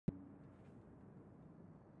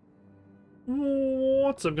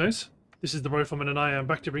What's up, guys? This is the Rifleman, and I am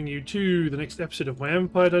back to bring you to the next episode of my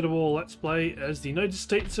Empire Died War Let's Play as the United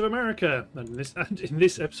States of America. And in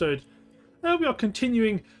this episode, we are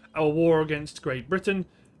continuing our war against Great Britain.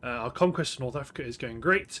 Our conquest of North Africa is going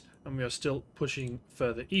great, and we are still pushing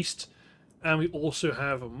further east. And we also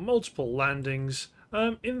have multiple landings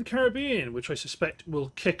in the Caribbean, which I suspect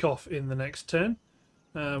will kick off in the next turn.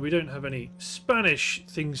 We don't have any Spanish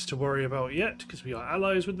things to worry about yet, because we are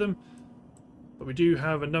allies with them. But we do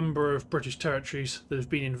have a number of British territories that have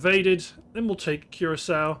been invaded. Then we'll take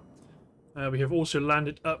Curacao. We have also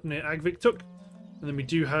landed up near Agviktuk. And then we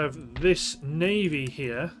do have this navy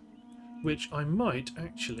here, which I might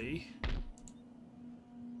actually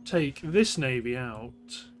take this navy out.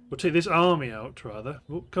 We'll take this army out, rather.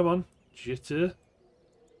 Oh, come on, jitter.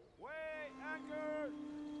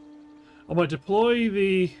 I might deploy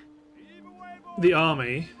the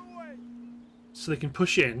army so they can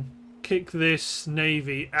push in, kick this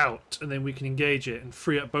navy out, and then we can engage it and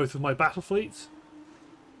free up both of my battle fleets.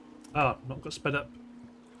 Ah, not got sped up.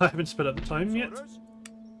 I haven't sped up the time yet.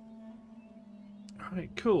 Alright,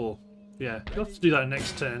 cool. Yeah, we'll have to do that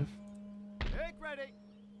next turn.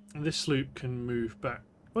 And this sloop can move back.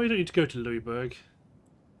 Well, you don't need to go to Louisburg.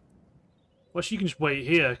 Well, actually, you can just wait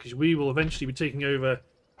here, because we will eventually be taking over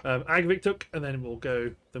Agviktuk, and then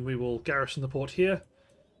we will garrison the port here.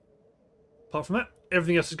 Apart from that,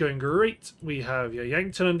 everything else is going great. We have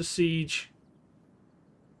Yankton under siege.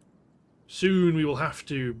 Soon we will have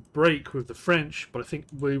to break with the French, but I think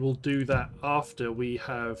we will do that after we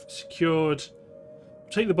have secured.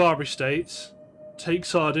 Take the Barbary States, take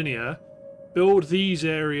Sardinia, build these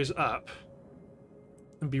areas up,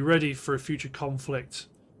 and be ready for a future conflict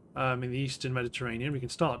in the Eastern Mediterranean. We can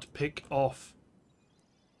start to pick off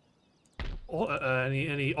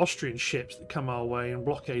any Austrian ships that come our way and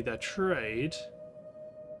blockade their trade.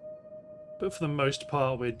 But for the most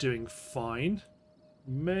part, we're doing fine.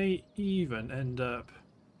 May even end up...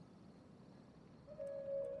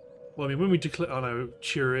 Well, I mean, when we declare... Oh no,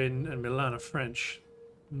 Turin and Milan are French.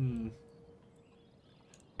 We're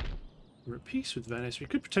at peace with Venice. We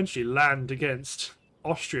could potentially land against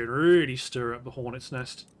Austria and really stir up the hornet's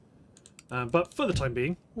nest. But for the time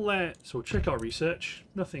being, we'll check our research.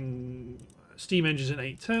 Nothing... Steam engines in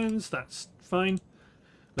 8 turns, that's fine.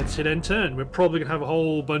 Let's hit end turn. We're probably going to have a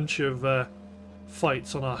whole bunch of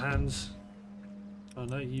fights on our hands. Oh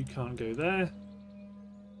no, you can't go there.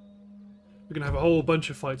 We're going to have a whole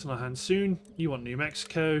bunch of fights on our hands soon. You want New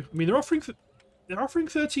Mexico. I mean, they're offering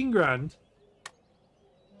 13 grand.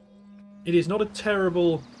 It is not a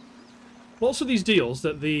terrible... Lots of these deals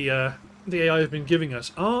that the AI have been giving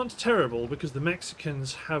us aren't terrible, because the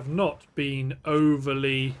Mexicans have not been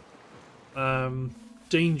overly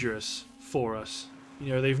dangerous for us.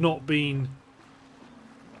 You know, they've not been...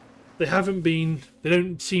 They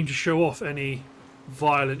don't seem to show off any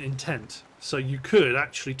violent intent. So you could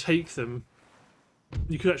actually take them...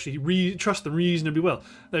 You could actually trust them reasonably well.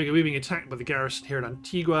 There we go, we're being attacked by the garrison here in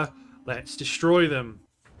Antigua. Let's destroy them.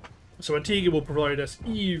 So Antigua will provide us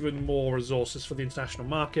even more resources for the international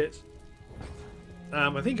market.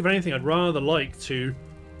 I think, if anything, I'd rather like to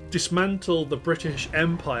dismantle the British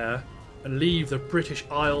Empire and leave the British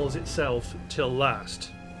Isles itself till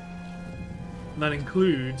last. And that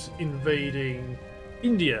includes invading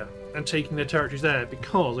India and taking their territories there,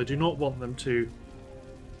 because I do not want them to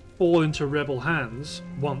fall into rebel hands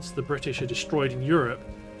once the British are destroyed in Europe,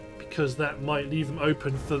 because that might leave them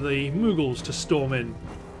open for the Mughals to storm in,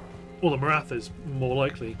 or the Marathas, more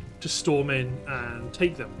likely, to storm in and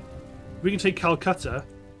take them. If we can take Calcutta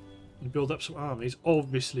and build up some armies,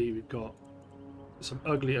 obviously we've got some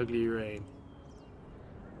ugly, ugly rain.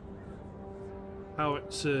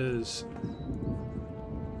 Howitzers,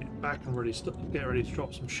 get back and get ready to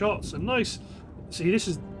drop some shots. And nice. See, this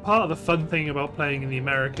is part of the fun thing about playing in the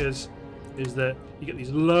Americas, is that you get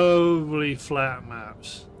these lovely flat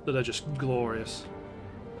maps that are just glorious.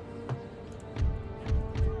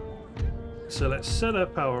 So let's set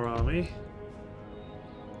up our army.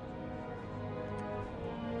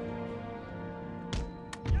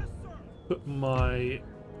 Put my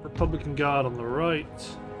Republican Guard on the right.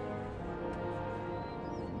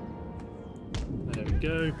 There we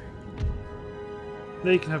go.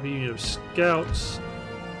 They can have a unit of scouts.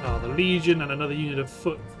 The Legion and another unit of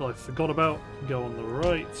foot that I forgot about can go on the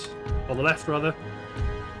right. On the left, rather.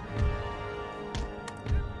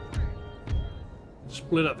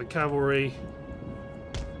 Split up the cavalry.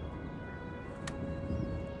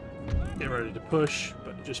 Get ready to push,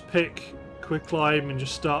 but just pick quick climb and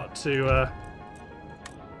just start to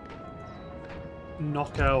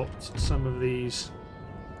knock out some of these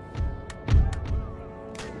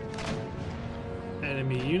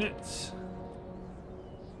enemy units.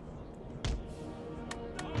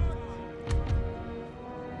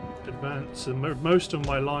 Advance. So most of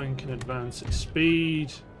my line can advance at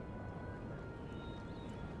speed.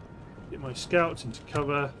 Get my scouts into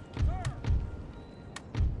cover.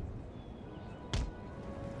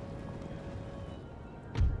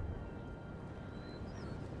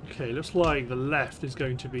 Okay, looks like the left is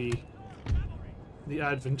going to be the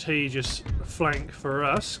advantageous flank for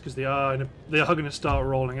us because they are going to start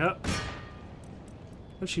rolling up.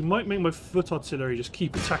 Actually, might make my foot artillery just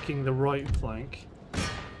keep attacking the right flank.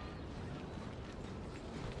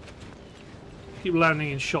 Keep landing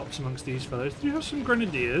in shots amongst these fellows. Do you have some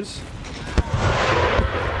grenadiers?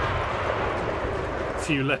 A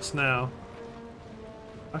few less now.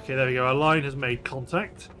 Okay, there we go. Our line has made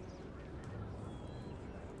contact.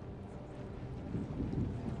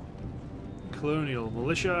 Colonial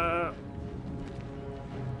militia.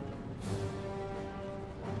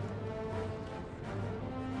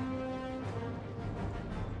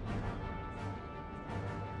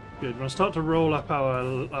 Good. We'll start to roll up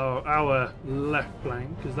our left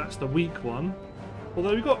flank because that's the weak one.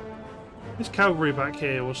 Although we've got this cavalry back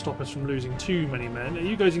here will stop us from losing too many men. Are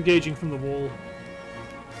you guys engaging from the wall?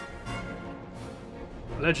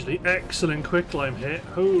 Allegedly, excellent quicklime hit.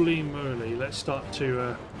 Holy moly! Let's start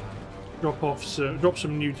to drop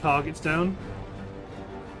some new targets down.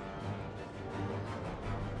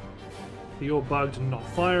 You're bugged and not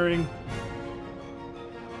firing.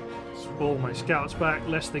 Pull my scouts back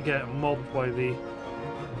lest they get mobbed by the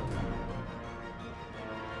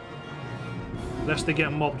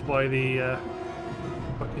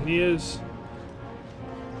buccaneers.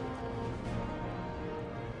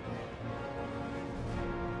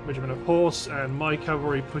 Regiment of horse and my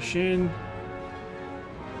cavalry push in.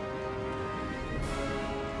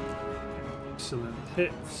 Excellent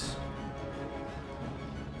hits.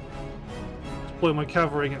 Deploy my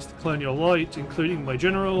cavalry against the colonial light, including my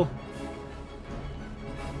general.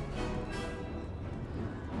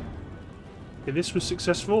 Okay, this was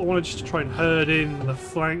successful. I wanted just to try and herd in the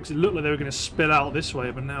flanks. It looked like they were going to spill out this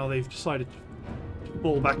way, but now they've decided to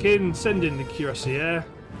fall back in, send in the cuirassier.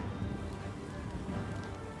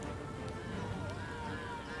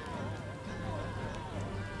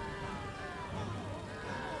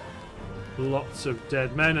 Lots of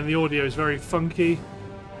dead men, and the audio is very funky.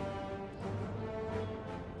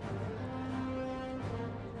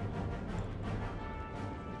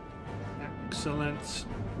 Excellent.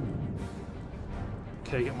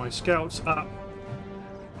 Okay, get my scouts up.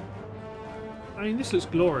 I mean, this looks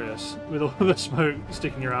glorious with all the smoke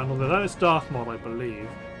sticking around, although that is Darth Mod, I believe.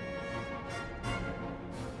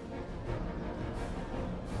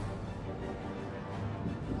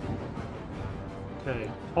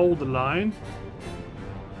 Okay, hold the line.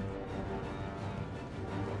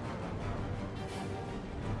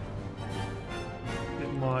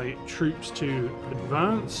 Get my troops to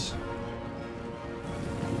advance.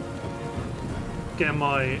 Get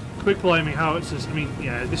my quick climbing howitzers. I mean,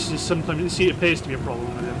 yeah, this is sometimes, this appears to be a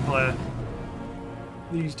problem with Empire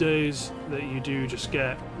these days, that you do just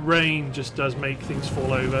get rain just does make things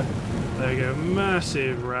fall over. There you go,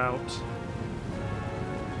 massive rout.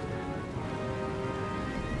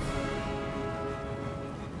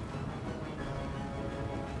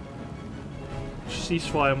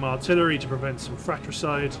 Ceasefire my artillery to prevent some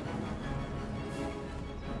fratricide.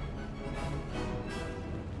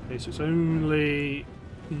 Okay, so it's only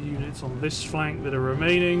the units on this flank that are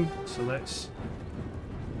remaining, so let's...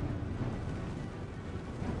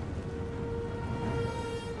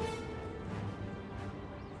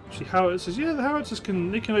 Actually, howitzers, yeah, the howitzers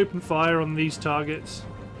can open fire on these targets.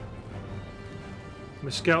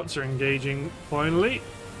 The scouts are engaging, finally.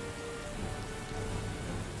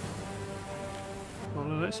 Well,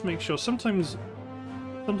 let's make sure. Sometimes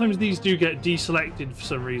these do get deselected for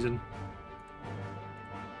some reason.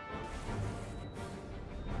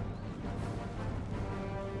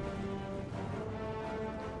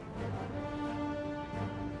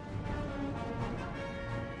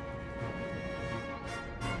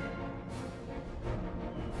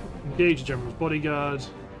 Engage General's Bodyguard.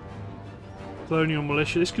 Colonial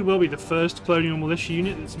Militia. This could well be the first Colonial Militia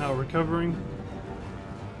unit that's now recovering.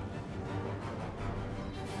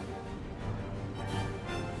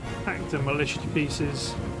 Hack the militia to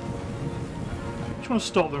pieces. Just want to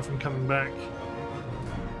stop them from coming back.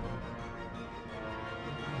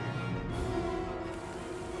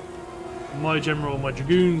 My general, my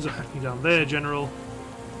dragoons are hacking down their general.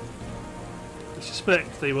 I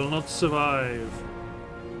suspect they will not survive.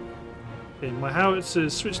 Okay, my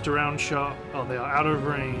howitzers switched to round shot. Oh, they are out of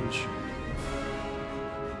range.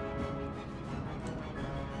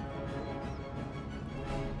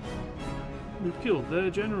 We've killed their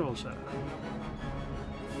general, sir.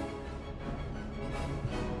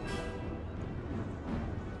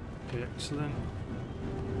 Okay, excellent.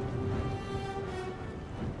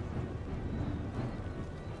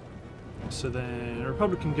 So then,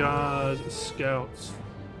 Republican Guard, Scouts,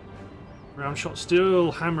 round shot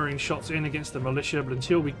still hammering shots in against the militia, but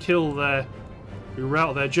until we kill we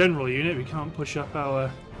rout their general unit, we can't push up our...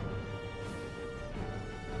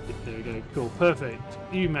 There we go, cool, perfect.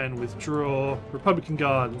 You men withdraw, Republican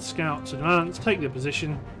Guard and Scouts advance, take their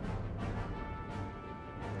position.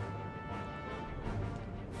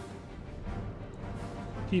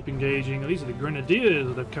 Keep engaging. These are the Grenadiers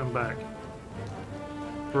that have come back.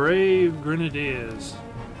 Brave Grenadiers.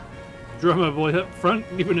 Drummer boy up front,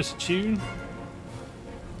 giving us a tune.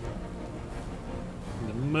 In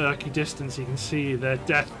the murky distance you can see their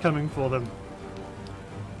death coming for them.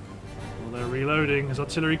 Well, they're reloading as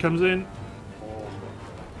artillery comes in.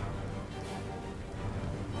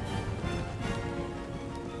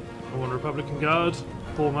 One Republican Guard,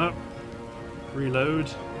 form up, reload.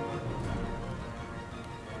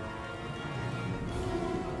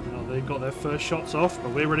 They've got their first shots off,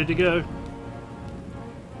 but we're ready to go.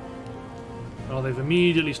 Oh, they've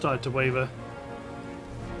immediately started to waver.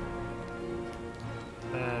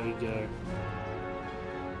 There we go.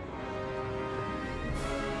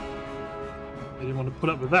 They didn't want to put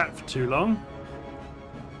up with that for too long.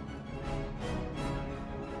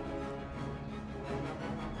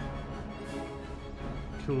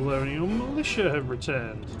 Colonial militia have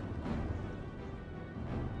returned.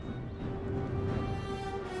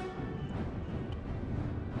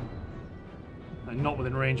 And not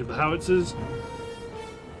within range of the howitzers.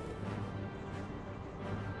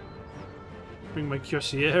 Bring my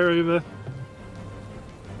cuirassier over.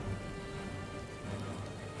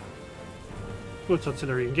 Put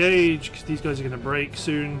artillery engage, because these guys are going to break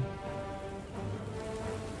soon.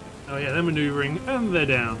 Oh yeah, they're manoeuvring, and they're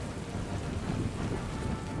down.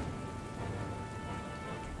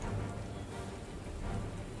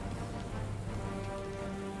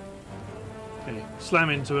 Okay, slam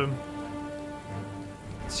into them.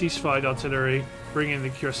 Ceasefire artillery, bring in the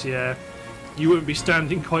cuirassier. You won't be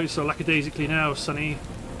standing quite so lackadaisically now, Sonny.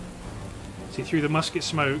 See, through the musket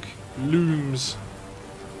smoke looms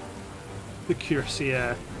the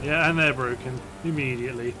cuirassier. Yeah, and they're broken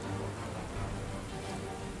immediately.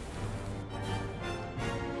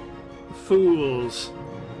 Fools.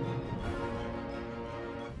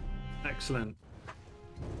 Excellent.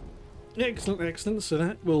 Excellent, excellent.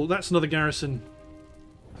 So that's another garrison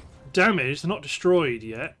damaged. They're not destroyed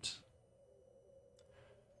yet.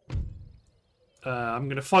 I'm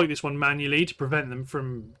going to fight this one manually to prevent them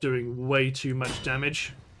from doing way too much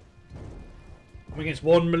damage. I'm against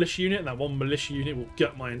one militia unit, and that one militia unit will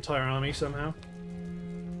gut my entire army somehow.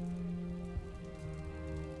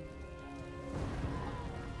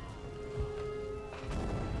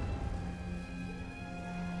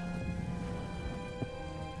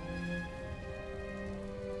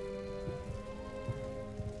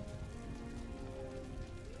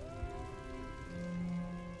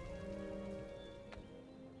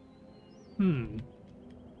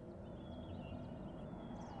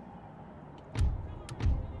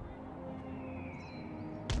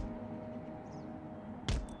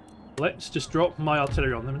 Let's just drop my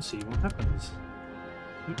artillery on them and see what happens.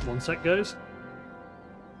 One sec, guys.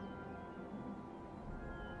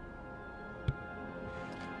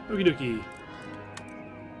 Okie dokie.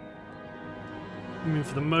 I mean,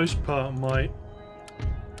 for the most part, my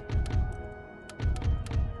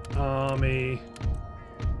army...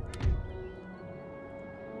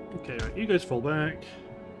 Okay, right, you guys fall back.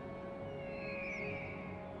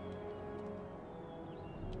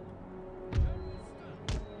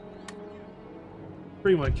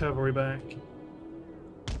 Bring my cavalry back.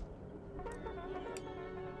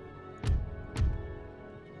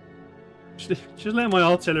 Just let my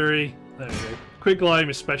artillery... There we go. Quick lime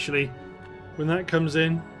especially, when that comes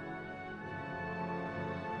in.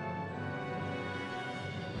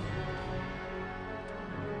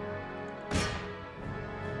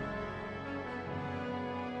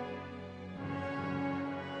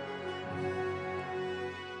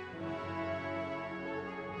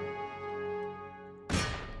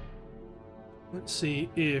 Let's see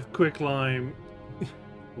if quicklime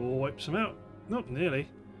wipes them out. Not nearly.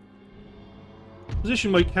 Position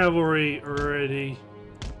my cavalry ready.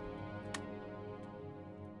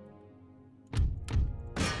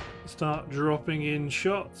 Start dropping in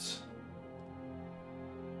shots.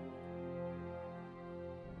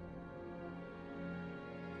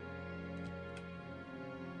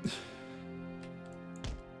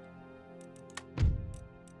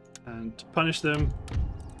 And to punish them,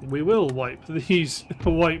 we will wipe these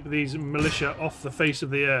wipe these militia off the face of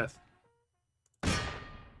the earth.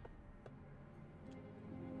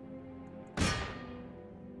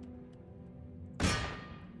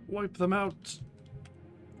 Wipe them out.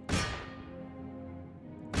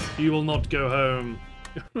 You will not go home.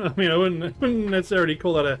 I mean, I wouldn't necessarily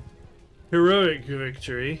call that a heroic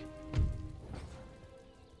victory.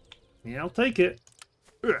 Yeah, I'll take it.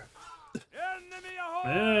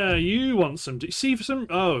 Yeah, you want some... See for some...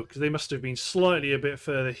 Oh, because they must have been slightly a bit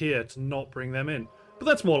further here to not bring them in. But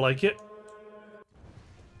that's more like it.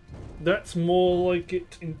 That's more like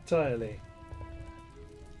it entirely.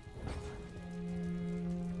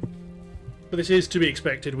 But this is to be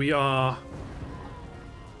expected. We are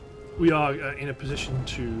in a position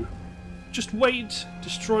to just wait,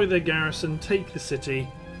 destroy their garrison, take the city,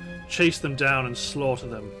 chase them down and slaughter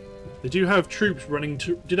them. They do have troops running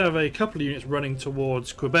did have a couple of units running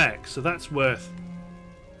towards Quebec, so that's worth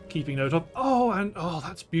keeping note of. Oh, and oh,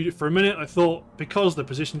 that's beautiful. For a minute I thought, because the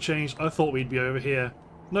position changed, I thought we'd be over here.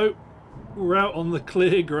 Nope, we're out on the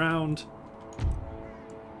clear ground.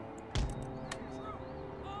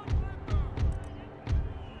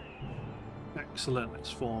 Excellent, let's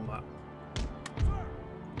form up.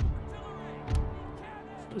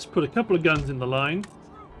 Let's put a couple of guns in the line.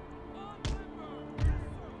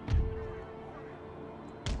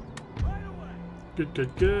 Good,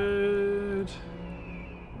 good, good.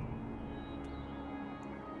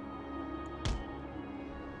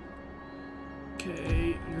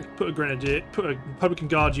 Okay, put a grenadier, put a Republican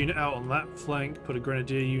Guard unit out on that flank, put a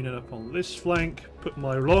grenadier unit up on this flank, put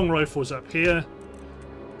my long rifles up here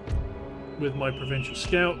with my provincial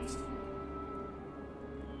scouts.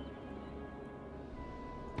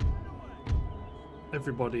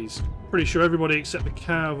 Everybody's pretty sure everybody except the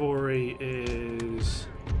cavalry is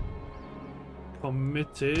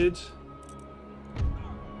committed.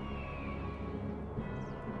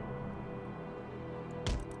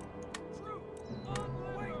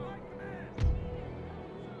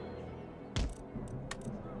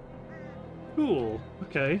 Cool.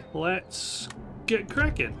 Okay, let's get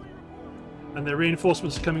cracking. And their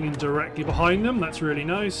reinforcements are coming in directly behind them. That's really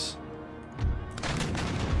nice.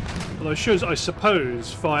 Although I should, I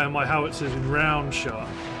suppose, fire my howitzers in round shot,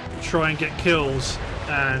 try and get kills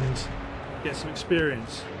and get some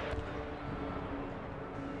experience.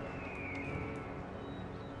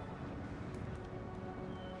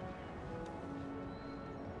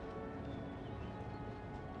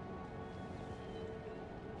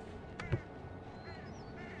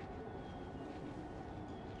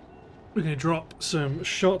 We're going to drop some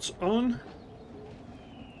shots on.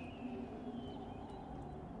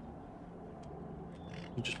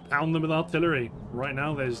 And just pound them with artillery. Right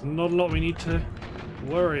now there's not a lot we need to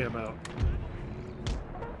worry about.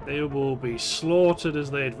 They will be slaughtered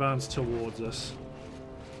as they advance towards us.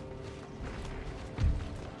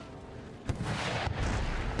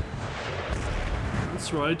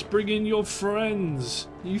 That's right, bring in your friends.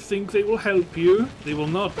 You think they will help you? They will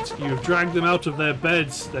not. You have dragged them out of their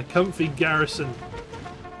beds, their comfy garrison,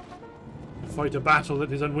 to fight a battle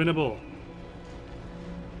that is unwinnable.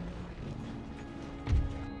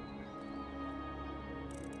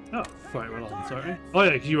 Oh, firewall on, sorry. Oh yeah,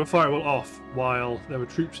 because you were firewall off while there were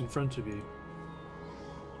troops in front of you.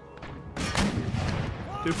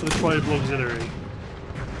 Go for the tribal auxiliary.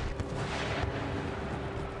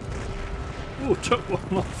 Ooh, took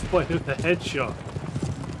one off by the headshot.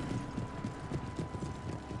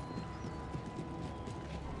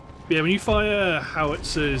 Yeah, when you fire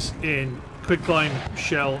howitzers in quicklime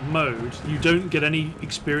shell mode, you don't get any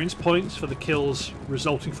experience points for the kills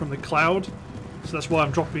resulting from the cloud. So that's why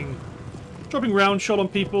I'm dropping round shot on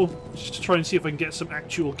people, just to try and see if I can get some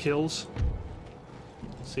actual kills.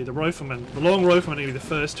 See, the rifleman, the long rifleman will be the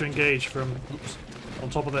first to engage from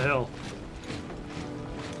on top of the hill.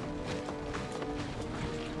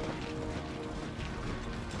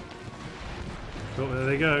 Oh, there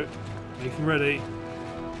they go. Making ready.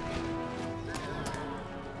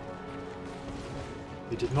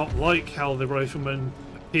 They did not like how the rifleman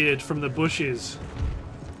appeared from the bushes.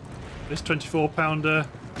 This 24-pounder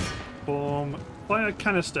from fire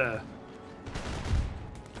canister.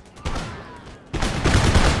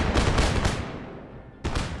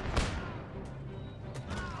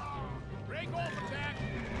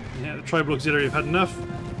 Yeah, the tribal auxiliary have had enough.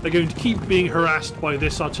 They're going to keep being harassed by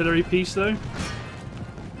this artillery piece, though.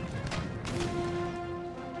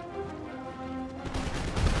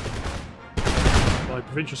 My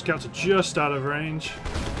provincial scouts are just out of range.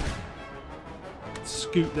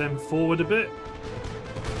 Scoot them forward a bit.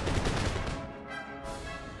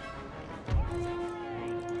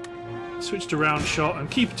 switch to round shot and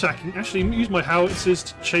keep attacking. Actually, use my howitzers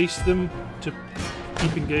to chase them, to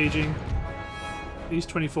keep engaging. These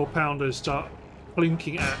 24-pounders start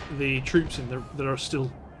blinking at the troops that are still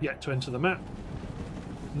yet to enter the map.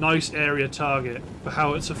 Nice area target for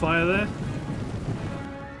howitzer fire there.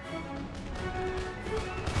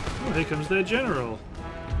 Oh, here comes their general.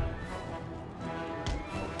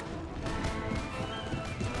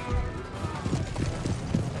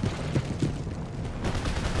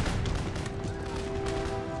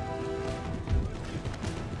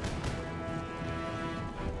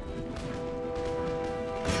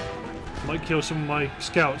 Might kill some of my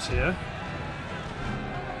scouts here.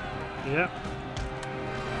 Yeah.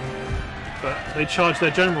 But they charged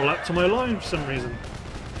their general up to my line for some reason.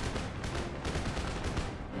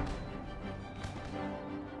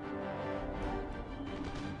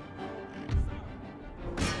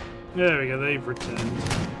 There we go, they've returned.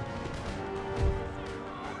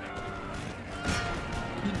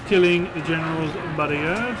 Keep killing the general's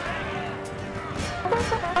bodyguard.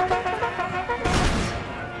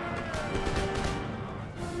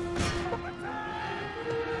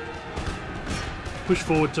 Push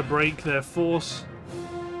forward to break their force.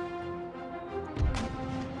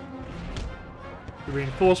 The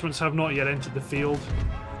reinforcements have not yet entered the field.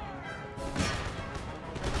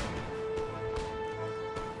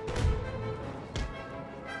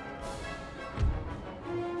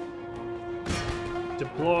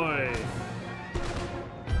 Deploy.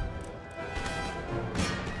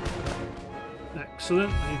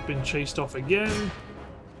 Excellent, they've been chased off again.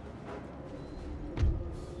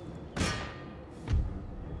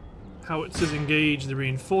 Howitzers engage the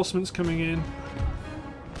reinforcements coming in.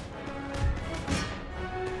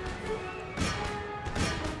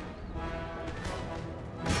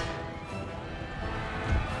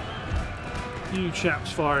 You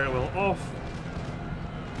chaps fire it well off.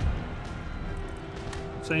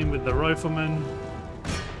 Same with the riflemen.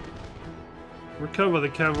 Recover the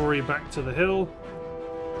cavalry back to the hill.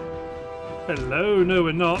 Hello, no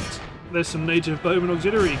we're not. There's some native bowman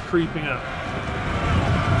auxiliary creeping up.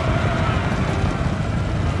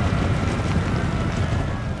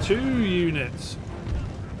 Two units.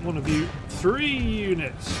 One of you, 3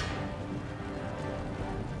 units.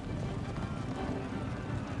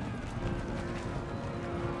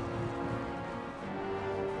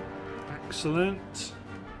 Excellent.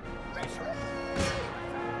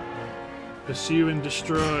 Pursue and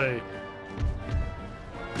destroy.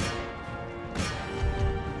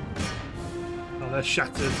 Oh, they're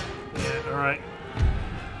shattered. Yeah, alright.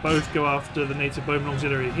 Both go after the native bowman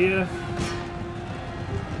auxiliary here.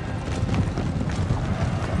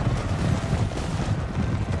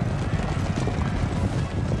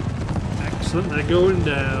 Excellent, they're going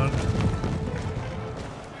down.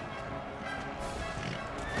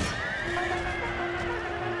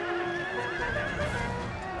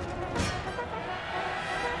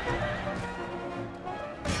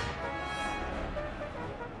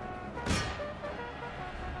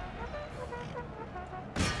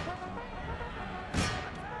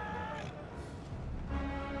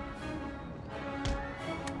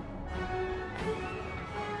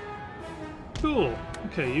 Cool.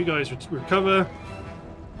 Okay, you guys recover.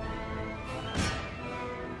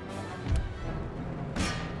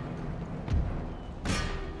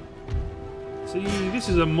 See, this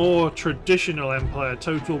is a more traditional Empire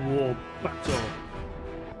Total War battle.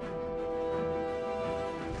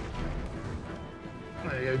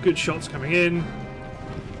 There you go, good shots coming in.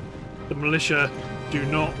 The militia do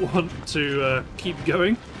not want to keep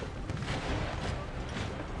going.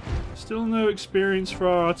 Still no experience for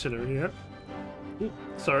our artillery yet. Ooh,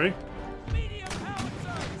 sorry.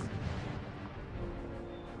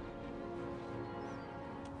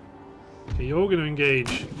 Okay, you're going to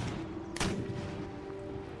engage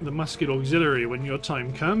the musket auxiliary when your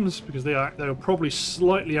time comes, because they'll probably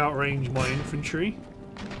slightly outrange my infantry,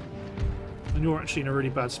 and you're actually in a really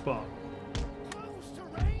bad spot.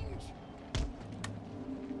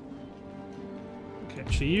 Okay,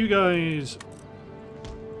 actually you guys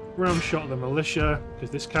round shot the militia, because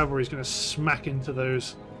this cavalry is going to smack into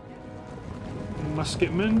those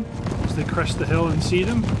musketmen as they crest the hill and see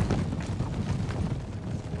them.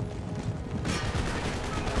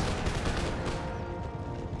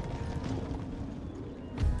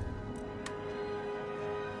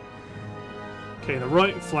 Okay, the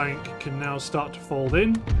right flank can now start to fold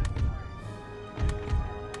in.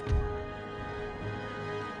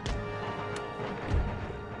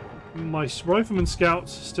 My rifleman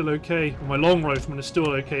scouts are still okay. My long riflemen are still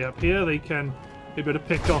okay up here. They can be able to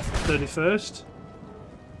pick off the 31st.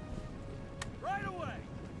 Right away.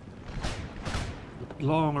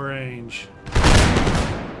 long range.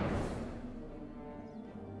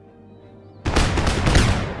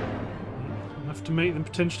 Enough to make them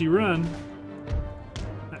potentially run.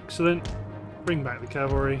 Excellent. Bring back the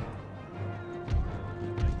cavalry.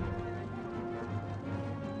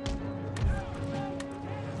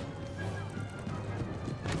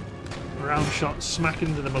 Round shot smack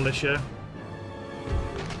into the militia.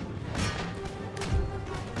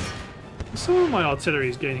 Some of my artillery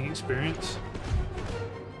is gaining experience.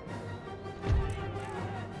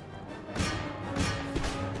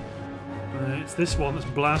 It's this one that's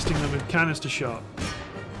blasting them with canister shot.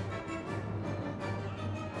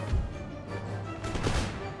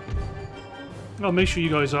 I'll make sure you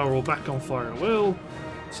guys are all back on fire at will.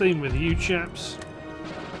 Same with you chaps.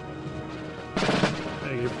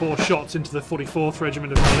 There you go, pour shots into the 44th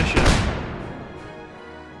Regiment of Militia.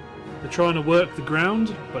 They're trying to work the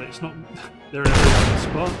ground, but it's not... they're in a really good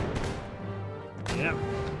spot. Yeah.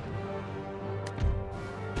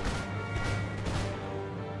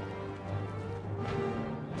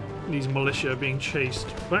 These militia are being chased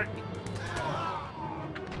back.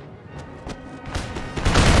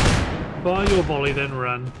 Fire your volley, then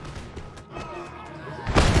run.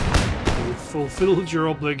 You've fulfilled your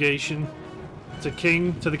obligation to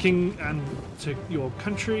the king and to your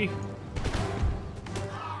country.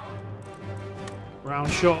 Round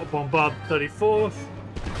shot, bombard 34th.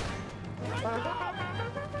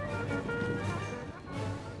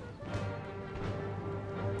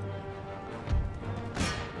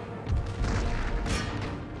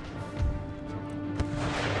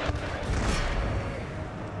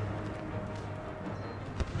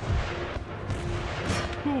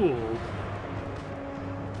 Cool.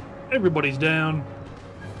 Everybody's down.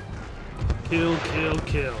 Kill, kill,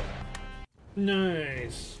 kill.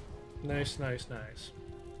 Nice. Nice, nice, nice.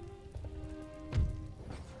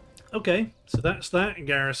 Okay, so that's that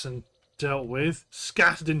garrison dealt with.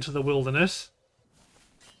 Scattered into the wilderness.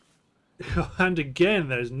 And again,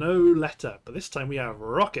 there's no letter, but this time we have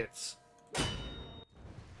rockets.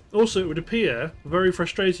 Also, it would appear, very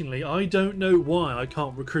frustratingly, I don't know why I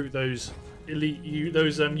can't recruit those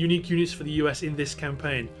unique units for the US in this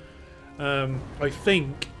campaign. I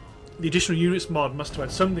think the additional units mod must have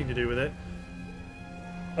had something to do with it.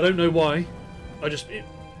 I don't know why.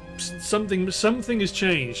 Something has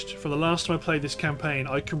changed from the last time I played this campaign.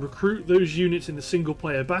 I can recruit those units in the single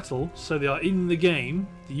player battle, so they are in the game.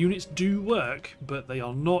 The units do work, but they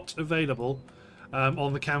are not available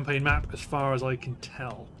on the campaign map as far as I can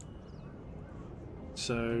tell.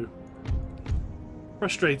 So,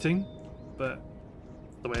 frustrating, but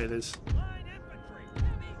the way it is.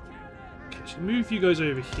 Okay, so move you guys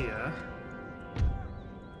over here.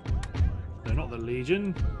 No, not the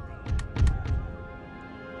Legion.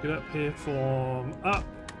 Get up here, form up.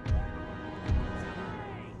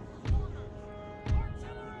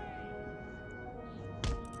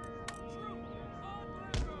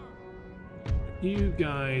 You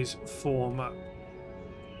guys form up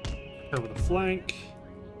over the flank.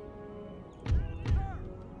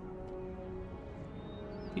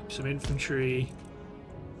 Keep some infantry.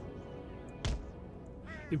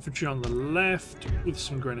 Infantry on the left with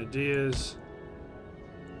some grenadiers.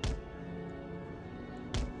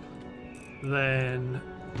 Then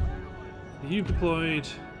you deployed,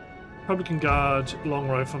 Republican Guard, Long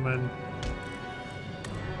Riflemen,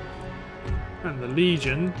 and the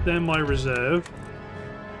Legion. They're my reserve.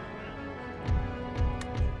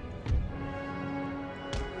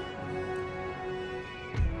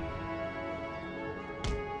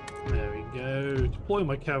 There we go. Deploy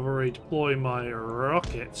my cavalry, deploy my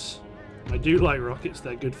rockets. I do like rockets,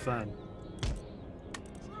 they're good fun.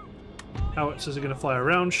 Howitzers are going to fire a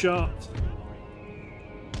round shot.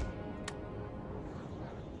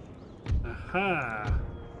 Aha!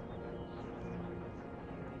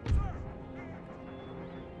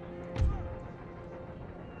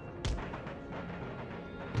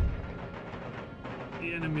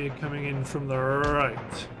 The enemy are coming in from the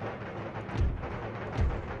right.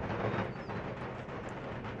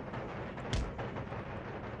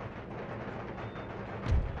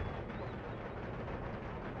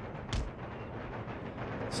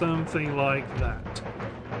 Something like that.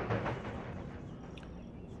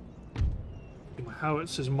 My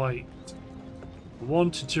howitzers might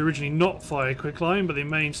wanted to originally not fire quicklime, but they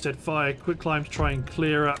may instead fire quicklime to try and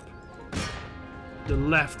clear up the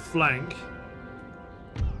left flank,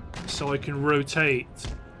 so I can rotate.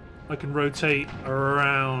 I can rotate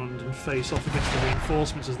around and face off against the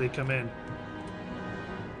reinforcements as they come in.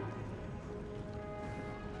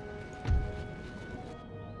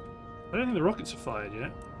 I don't think the rockets are fired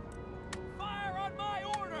yet. Fire on my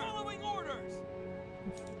order! Following orders!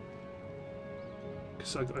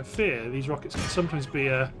 because I fear these rockets can sometimes be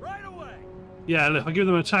a... Right away. Yeah, look, if I give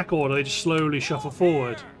them an attack order, they just slowly shuffle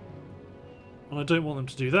forward. And I don't want them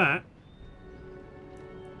to do that.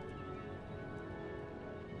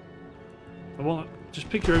 I want... Just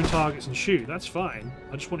pick your own targets and shoot, that's fine.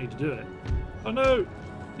 I just want you to do it. Oh no!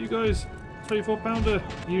 You guys! 24-pounder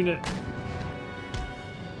unit!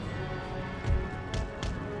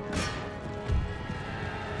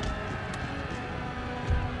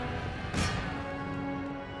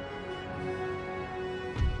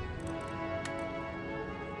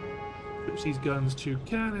 Switch these guns to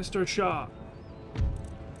canister shot!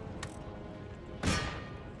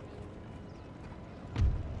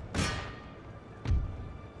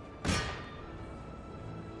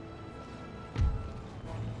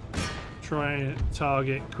 Try and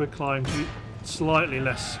target quicklime to be slightly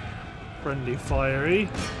less friendly fiery.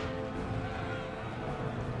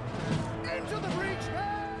 Into the breach.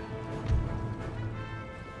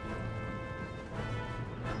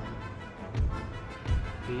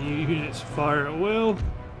 The units fire at will.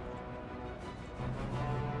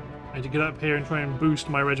 I need to get up here and try and boost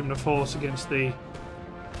my regiment of horse against the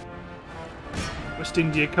West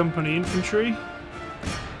India Company infantry.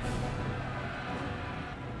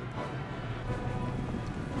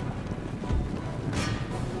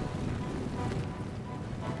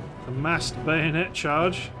 Massed bayonet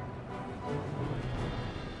charge.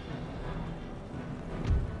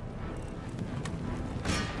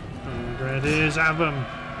 And Grenadiers have them.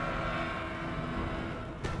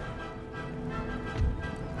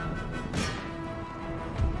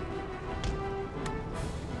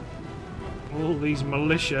 All these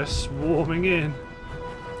militia swarming in.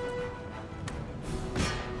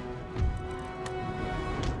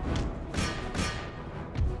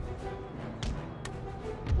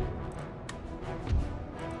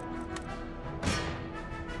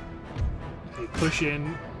 Push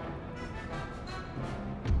in.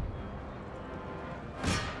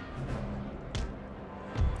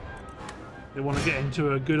 They want to get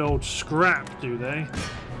into a good old scrap, do they?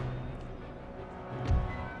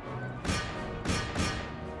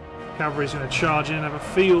 Cavalry's going to charge in and have a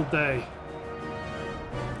field day.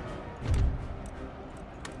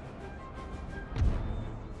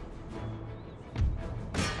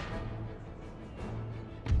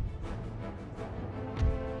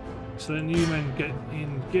 So the new men get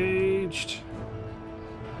engaged.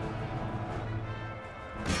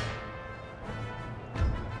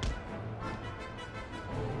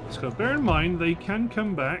 So bear in mind they can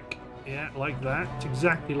come back. Yeah, like that.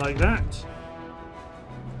 Exactly like that.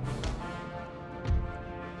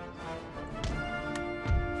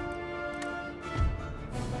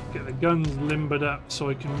 Get the guns limbered up so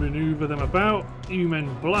I can maneuver them about. You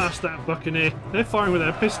men blast that buccaneer. They're firing with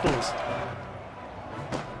their pistols.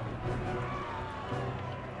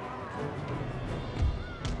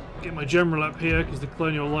 Get my general up here because the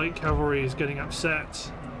Colonial Light Cavalry is getting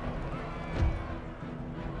upset.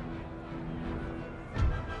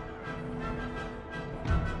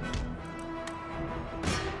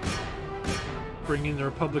 Bring in the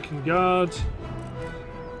Republican Guard.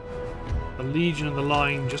 The Legion and the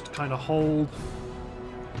Line just kind of hold.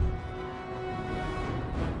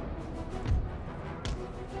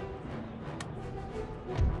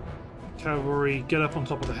 Cavalry get up on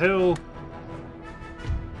top of the hill.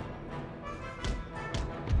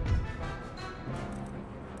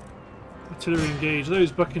 Artillery engage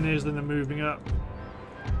those buccaneers, then they're moving up.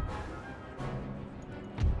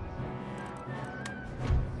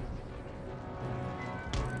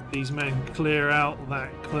 These men clear out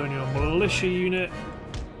that colonial militia unit.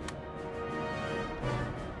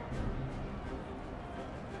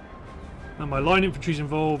 And my line infantry's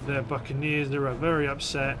involved, they're buccaneers, they're very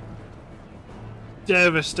upset.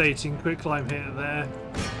 Devastating quicklime hit there.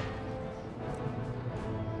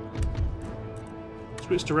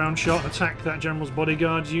 Switch to round shot and attack that general's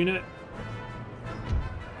bodyguards unit.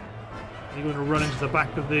 You're going to run into the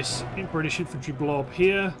back of this British infantry blob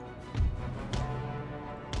here.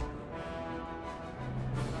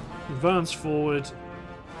 Advance forward.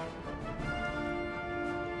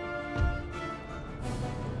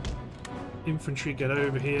 Infantry get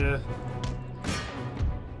over here.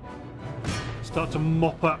 Start to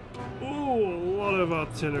mop up. Ooh, a lot of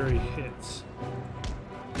artillery hits.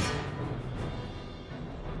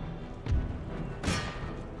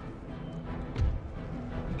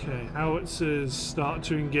 Okay, howitzers start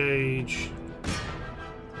to engage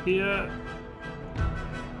here.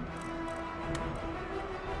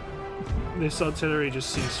 This artillery just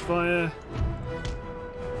ceased fire.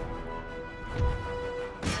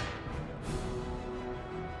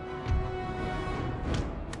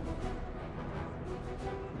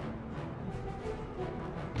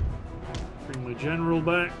 General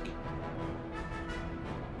back.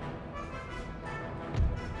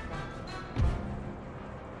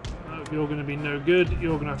 Oh, you're going to be no good.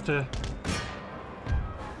 You're going to have to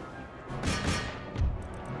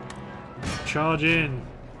charge in.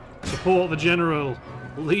 Support the general.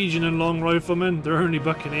 Legion and Long Riflemen, they're only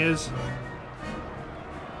buccaneers.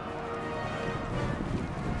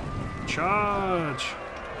 Charge!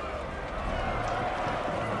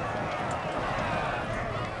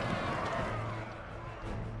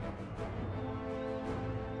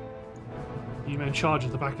 You men charge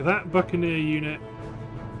at the back of that buccaneer unit.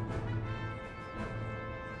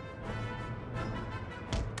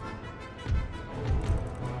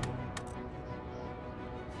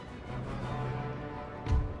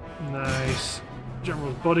 Nice.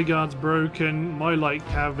 General's bodyguard's broken. My light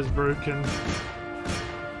cav is broken.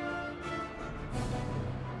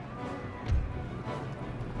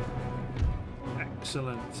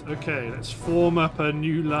 Excellent. Okay, let's form up a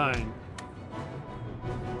new line.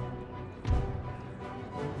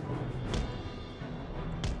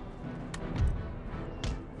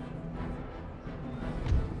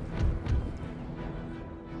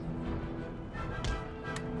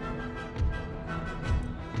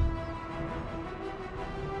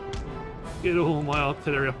 Get all my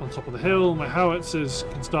artillery up on top of the hill. My howitzers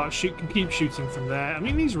can keep shooting from there. I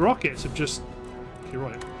mean, these rockets have just... You're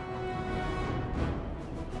right.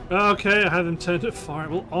 Okay, I had them turned at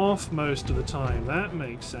fireball off most of the time. That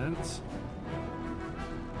makes sense.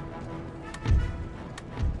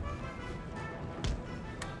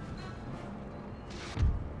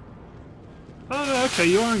 Oh no, okay,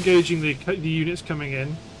 you are engaging the units coming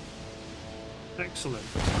in. Excellent.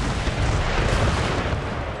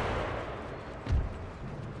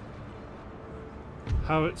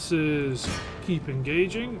 Howitzers keep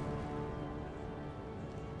engaging.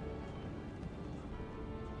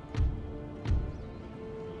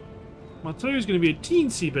 My toe is going to be a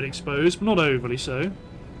teensy bit exposed, but not overly so.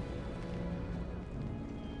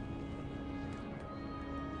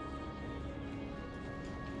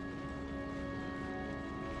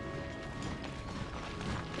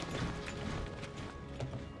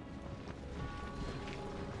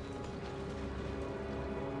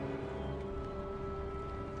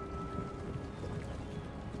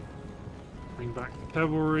 Bring back the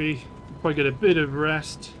cavalry. Probably get a bit of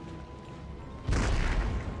rest.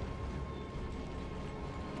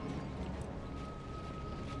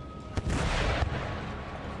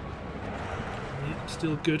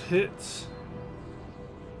 Still good hits.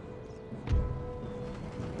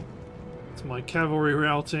 It's my cavalry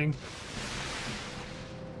routing.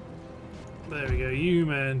 There we go, you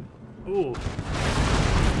men. Oh.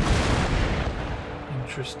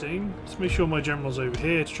 Interesting. Let's make sure my general's over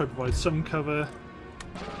here to try to provide some cover.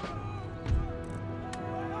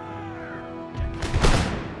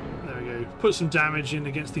 There we go. Put some damage in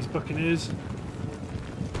against these buccaneers.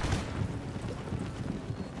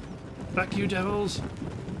 Back you devils!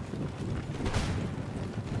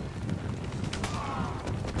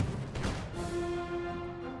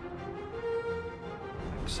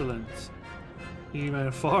 Excellent. You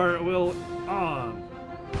men fire at will. Arm.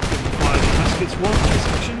 Fire the muskets one in this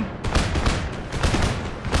section.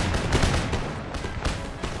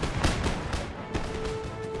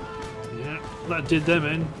 Yeah, that did them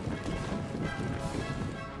in.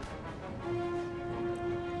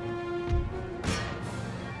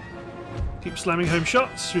 Keep slamming home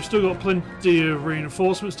shots. We've still got plenty of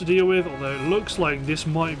reinforcements to deal with, although it looks like this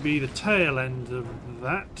might be the tail end of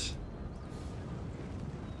that.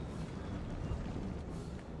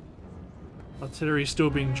 Artillery still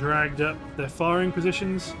being dragged up their firing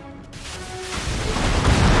positions.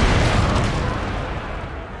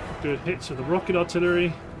 Good hits of the rocket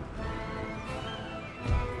artillery.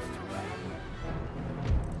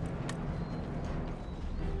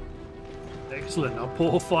 Excellent, I'll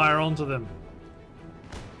pour fire onto them.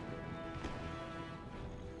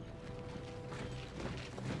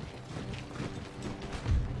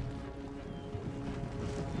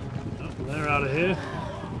 Oh, they're out of here.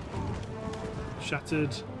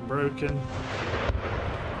 Shattered, broken.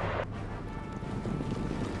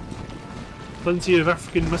 Plenty of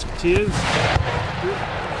African musketeers.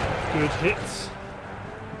 Good hits.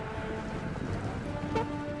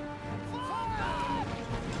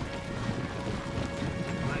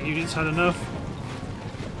 Units had enough.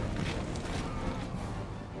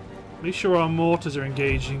 Make sure our mortars are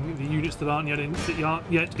engaging the units that aren't yet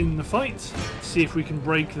in the fight. See if we can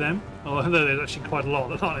break them. Although there's actually quite a lot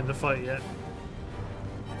that aren't in the fight yet.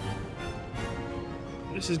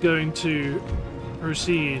 This is going to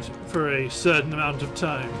proceed for a certain amount of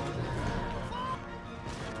time.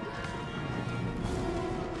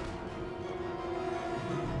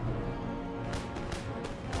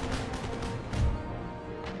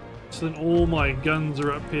 Excellent. All my guns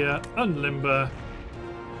are up here. Unlimber.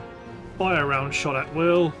 Fire round shot at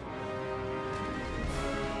will.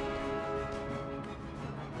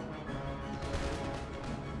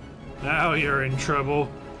 Now you're in trouble.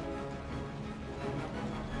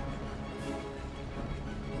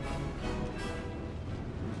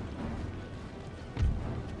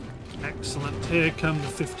 Excellent. Here come the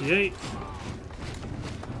 58th.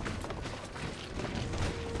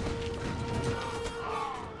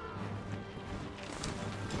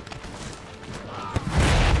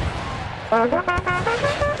 Sort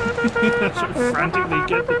of frantically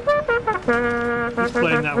get the... He's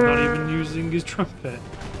playing that without even using his trumpet.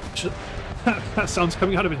 That sound's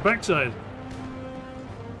coming out of his backside.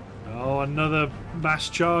 Oh, another mass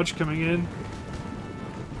charge coming in.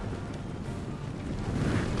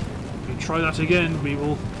 If we try that again, we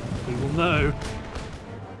will know.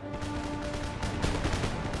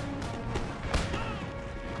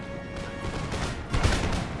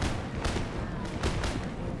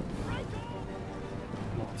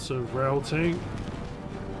 Lots of routing.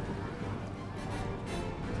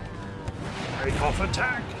 Break off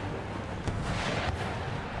attack.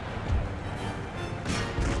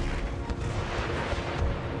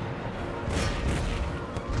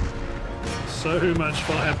 So much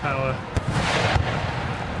firepower.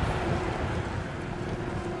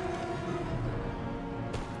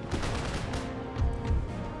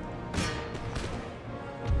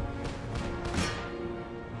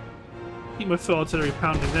 Keep my foot artillery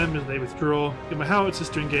pounding them as they withdraw. Get my howitzers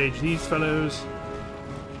to engage these fellows.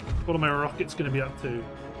 What are my rockets going to be up to?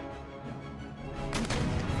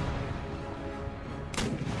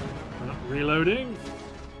 Reloading.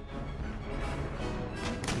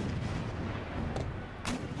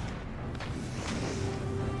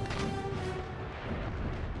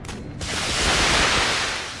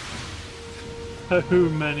 So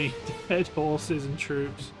many dead horses and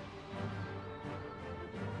troops.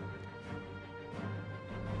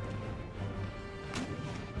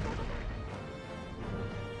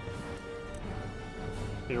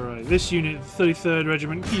 Okay, right. This unit, the 33rd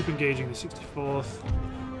Regiment, keep engaging the 64th.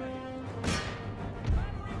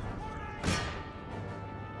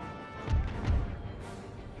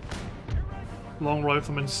 Long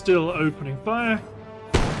riflemen still opening fire.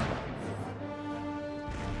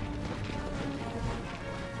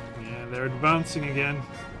 They're advancing again.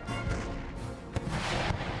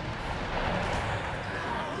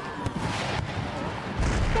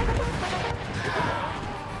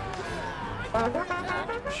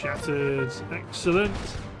 Shattered. Excellent.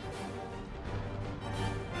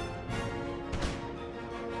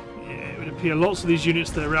 Yeah, it would appear lots of these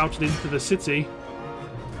units that are routed into the city.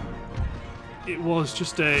 It was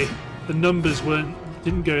just the numbers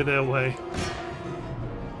didn't go their way.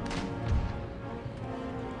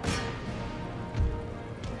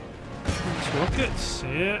 Rockets,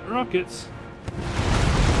 yeah, rockets.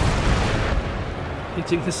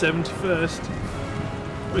 Hitting the 71st.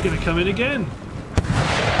 We're going to come in again.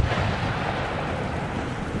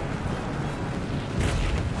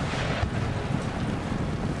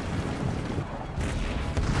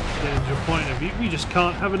 Getting to a point of we just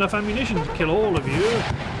can't have enough ammunition to kill all of you.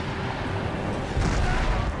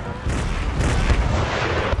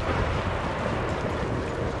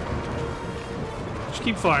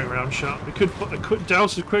 Keep firing round shot. We could put a quick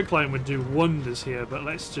douse of quicklime would do wonders here, but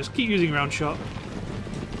let's just keep using round shot.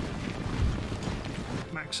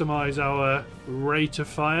 Maximize our rate of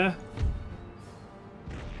fire.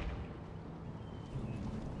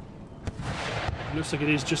 Looks like it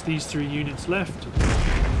is just these 3 units left.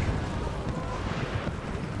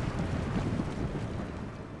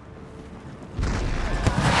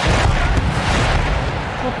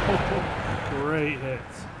 Great hit.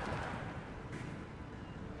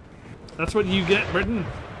 That's what you get, Britain.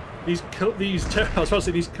 I was about to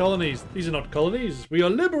say these colonies. These are not colonies. We are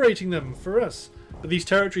liberating them for us. But these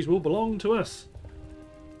territories will belong to us.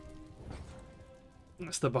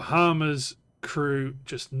 That's the Bahamas crew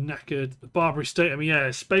just knackered. The Barbary State. I mean,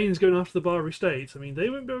 yeah, Spain's going after the Barbary States. I mean,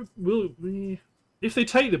 they won't go. If they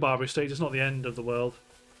take the Barbary States, it's not the end of the world.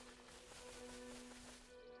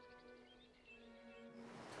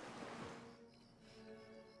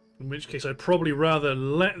 In which case, I'd probably rather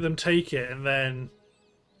let them take it and then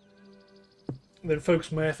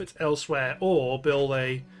focus my efforts elsewhere, or build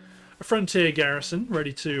a frontier garrison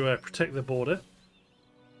ready to protect the border.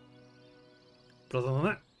 But other than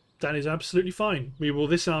that, that is absolutely fine.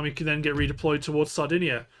 This army can then get redeployed towards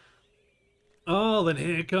Sardinia. Oh, then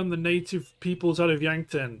here come the native peoples out of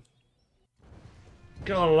Yankton.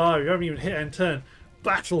 God alive, you haven't even hit end turn.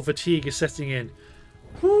 Battle fatigue is setting in.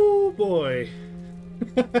 Whoo boy.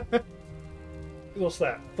 What's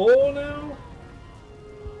that? 4 now?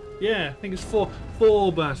 Yeah, I think it's 4.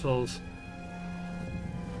 4 battles.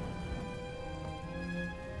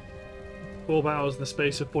 4 battles in the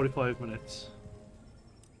space of 45 minutes.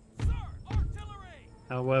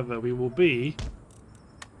 However, we will be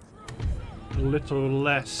a little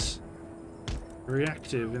less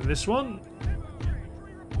reactive in this one.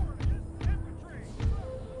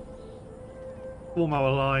 Form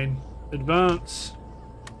our line, advance,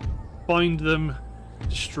 find them,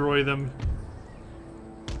 destroy them.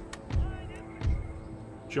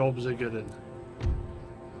 Jobs are good.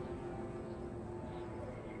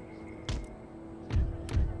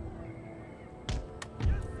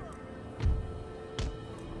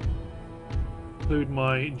 Include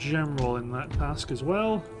my general in that task as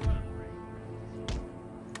well.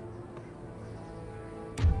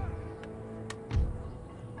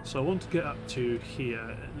 So I want to get up to here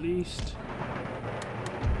at least.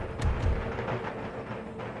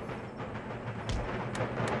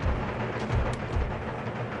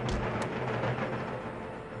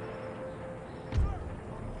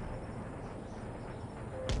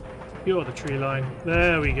 Secure the tree line.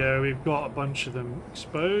 There we go. We've got a bunch of them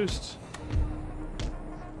exposed.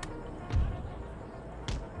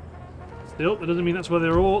 Still, that doesn't mean that's where they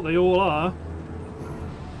all are.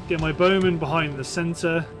 Get my bowman behind the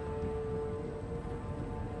centre.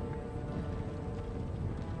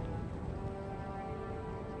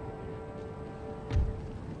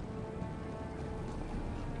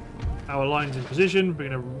 Our line's in position. We're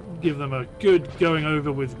going to give them a good going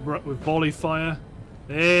over with volley fire.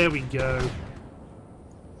 There we go.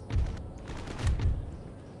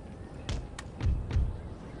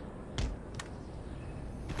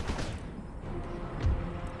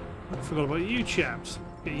 I forgot about you chaps.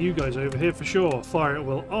 Get you guys over here for sure. Fire at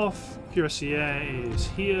will off. Cuirassier is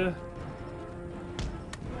here.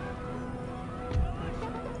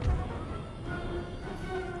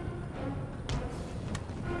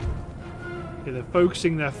 Okay, they're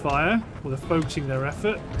focusing their fire, or they're focusing their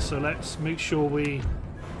effort, so let's make sure we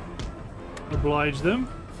oblige them.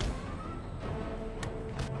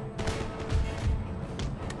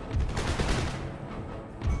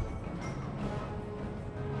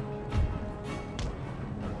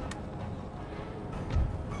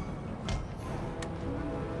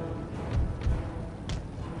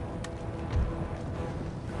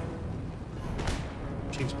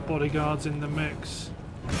 Chief's bodyguards in the mix.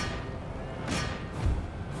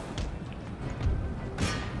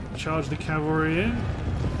 Charge the cavalry in.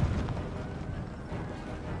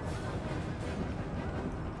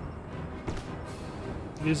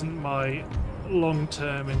 It isn't my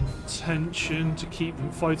long-term intention to keep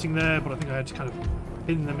them fighting there, but I think I had to kind of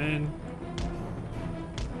pin them in.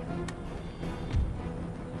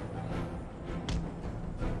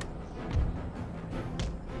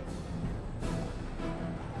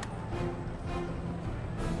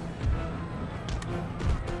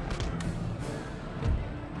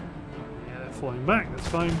 Falling back, that's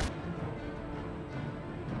fine. It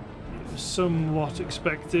was somewhat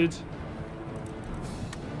expected.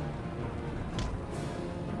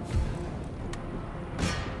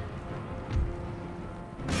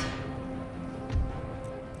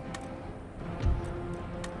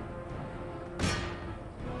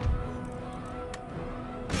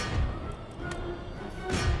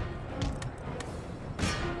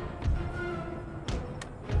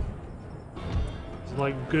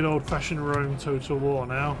 Like good old-fashioned Rome Total War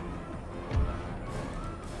now.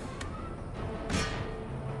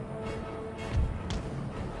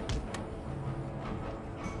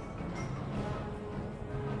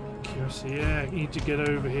 Cuirassier, I need to get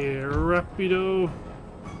over here. Rapido.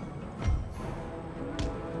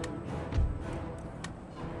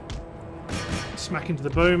 Smack into the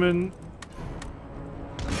bowman.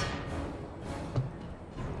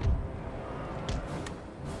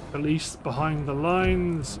 Police behind the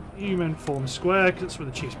lines. You men form square, because that's where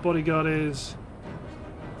the chief's bodyguard is.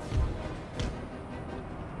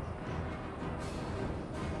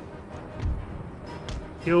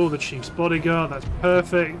 Kill the chief's bodyguard, that's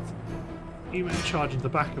perfect. You men charge into the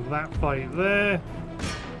back of that fight there.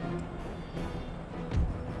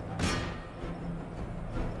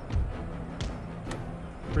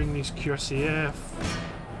 Bring these cuirassier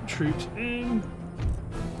troops in.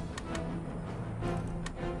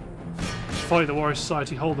 Fight the Warrior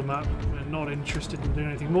Society, hold them up. We're not interested in doing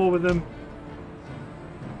anything more with them.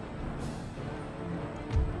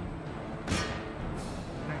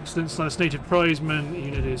 Excellent. So this native prizeman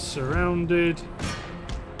unit is surrounded.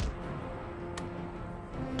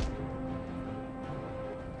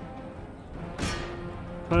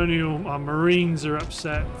 Colonial, our Marines are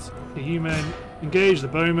upset. Okay, you men, engage the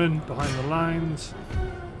bowmen behind the lines.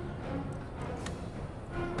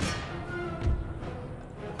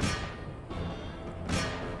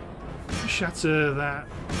 Shatter that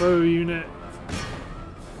bow unit.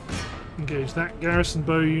 Engage that garrison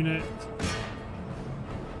bow unit.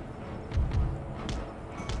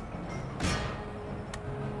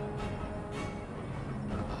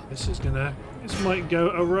 This might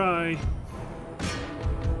go awry.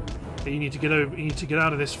 Okay, you need to get over. You need to get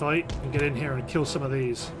out of this fight and get in here and kill some of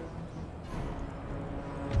these.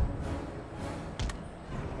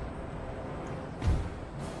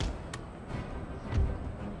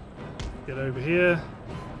 Get over here.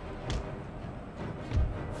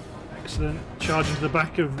 Excellent. Charge into the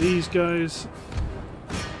back of these guys.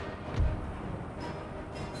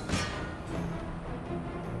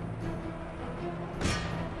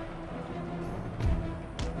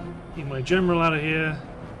 Get my general out of here.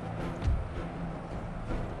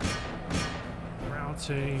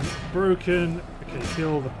 Routing broken. Okay,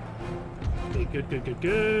 kill the. Okay, good, good, good,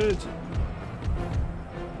 good.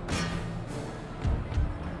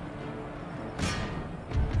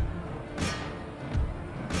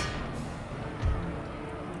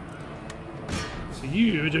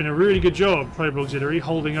 You are doing a really good job, Private Auxiliary,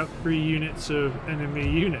 holding up 3 units of enemy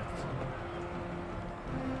units.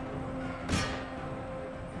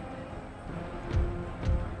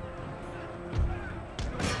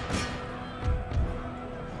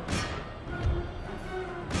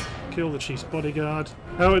 Kill the Chief's bodyguard.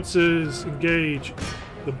 Howitzers, engage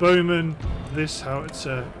the bowmen. This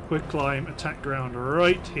howitzer, quick climb, attack ground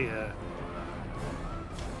right here.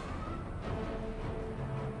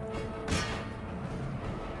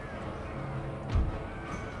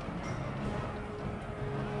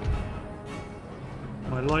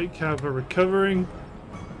 My light cav are recovering.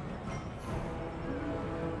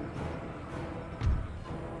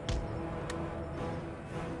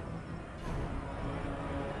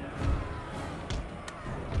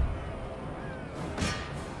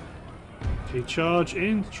 Okay, charge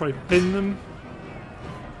in, try pin them.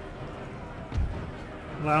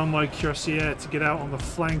 Allow my cuirassier to get out on the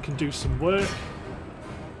flank and do some work.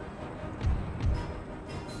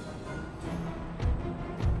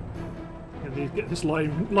 Get this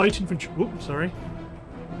light infantry. Whoops, sorry.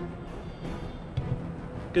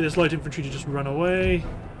 Get this light infantry to just run away.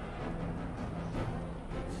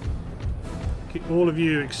 Okay, all of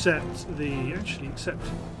you except the. Actually, except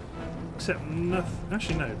nothing.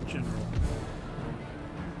 Actually, no, general.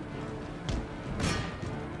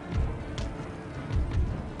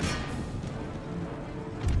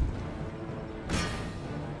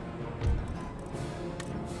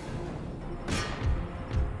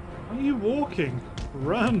 Walking.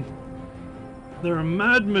 Run! There are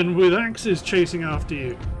madmen with axes chasing after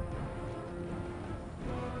you.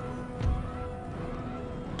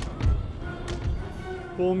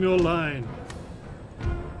 Form your line.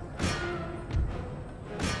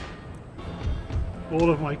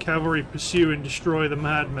 All of my cavalry pursue and destroy the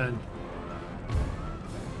madmen.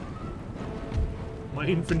 My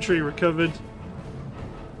infantry recovered.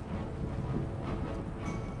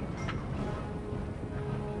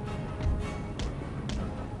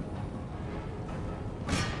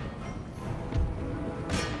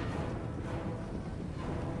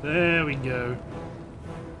 There we go.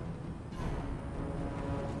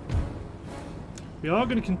 We are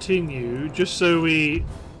going to continue just so we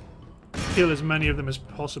kill as many of them as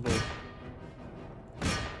possible.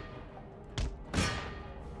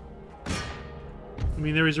 I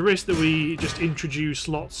mean, there is a risk that we just introduce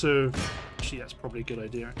lots of... Actually, that's probably a good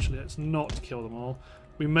idea, actually. Let's not kill them all.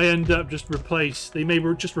 We may end up just replace... They may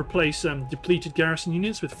just replace depleted garrison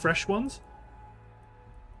units with fresh ones.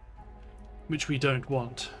 Which we don't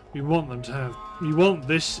want. We want them to have... We want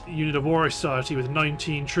this unit of Warrior Society with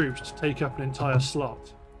 19 troops to take up an entire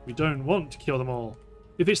slot. We don't want to kill them all.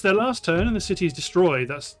 If it's their last turn and the city is destroyed,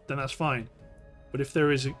 then that's fine. But if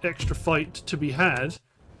there is an extra fight to be had,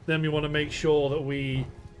 then we want to make sure that we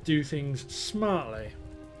do things smartly.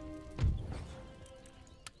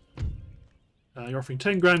 You're offering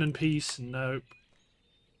 10 grand in peace. Nope.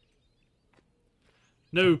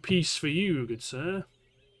 No peace for you, good sir.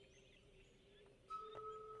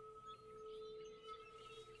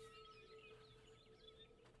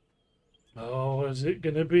 Oh, is it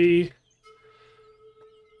going to be...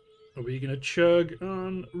 Are we going to chug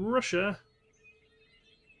on Russia?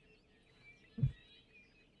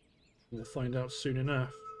 We'll find out soon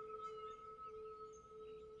enough.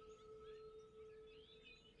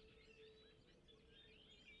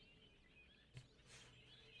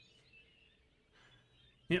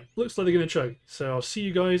 Yep, looks like they're going to chug. So I'll see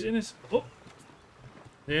you guys in this. Oh,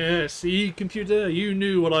 yeah. See, computer, you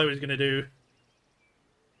knew what I was going to do.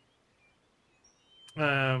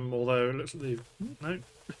 Although it looks like they've no.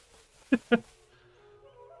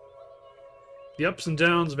 The ups and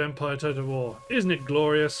downs of Empire Total War. Isn't it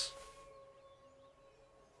glorious?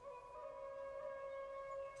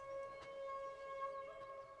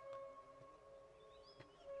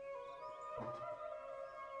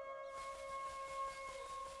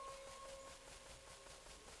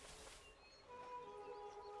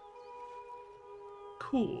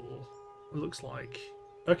 Cool. It looks like.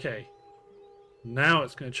 Okay. Now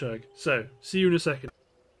it's going to chug. So, see you in a second.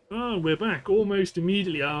 Oh, we're back almost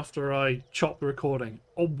immediately after I chopped the recording.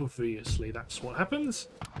 Obviously, that's what happens.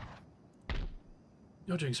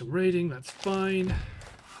 You're doing some raiding, that's fine.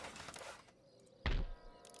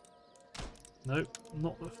 Nope,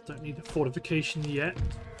 don't need the fortification yet.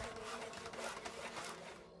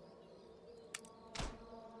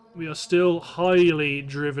 We are still highly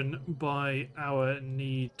driven by our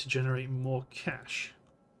need to generate more cash.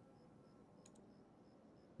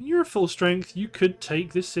 You're at full strength. You could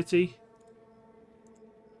take this city.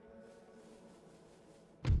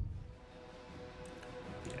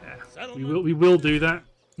 Yeah, we will do that.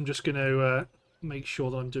 I'm just going to make sure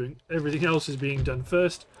that I'm doing everything else is being done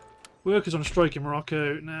first. Workers on strike in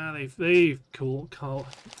Morocco. Nah, they've calmed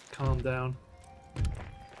down.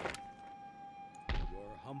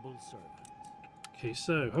 Your humble servant. Okay,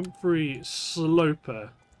 so Humphrey Sloper.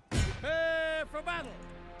 Prepare for battle.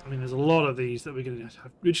 I mean, there's a lot of these that we're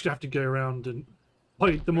just gonna have to go around and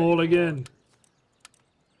fight them all again.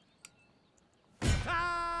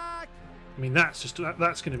 Attack! I mean, that's going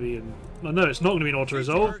to be an. No, it's not going to be an auto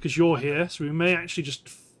resolve because you're here, so we may actually just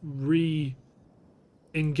re-engage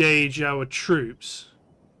our troops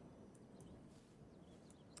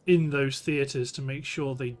in those theatres to make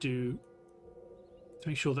sure they do. To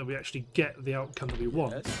make sure that we actually get the outcome that we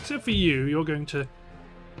want. Yes. Except for you, you're going to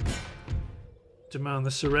demand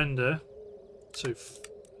the surrender. So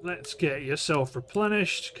let's get yourself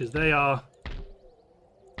replenished because they are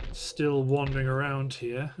still wandering around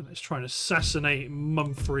here. Let's try and assassinate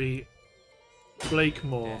Mumphrey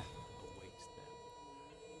Blakemore.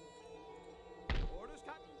 Orders,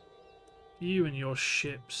 Captain. You and your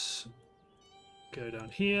ships go down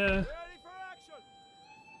here. Ready for action.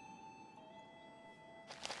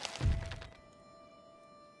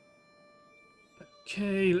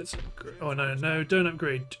 Okay, let's upgrade. Oh, no, don't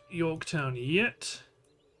upgrade Yorktown yet.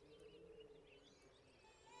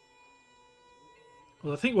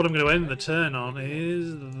 Well, I think what I'm going to end the turn on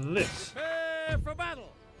is this. Prepare for battle.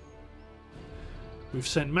 We've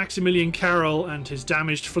sent Maximilian Carroll and his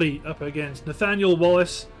damaged fleet up against Nathaniel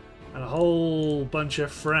Wallace and a whole bunch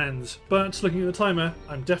of friends. But looking at the timer,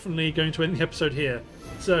 I'm definitely going to end the episode here.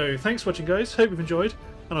 So, thanks for watching, guys. Hope you've enjoyed,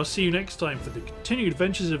 and I'll see you next time for the continued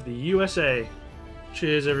adventures of the USA.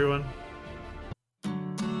 Cheers, everyone.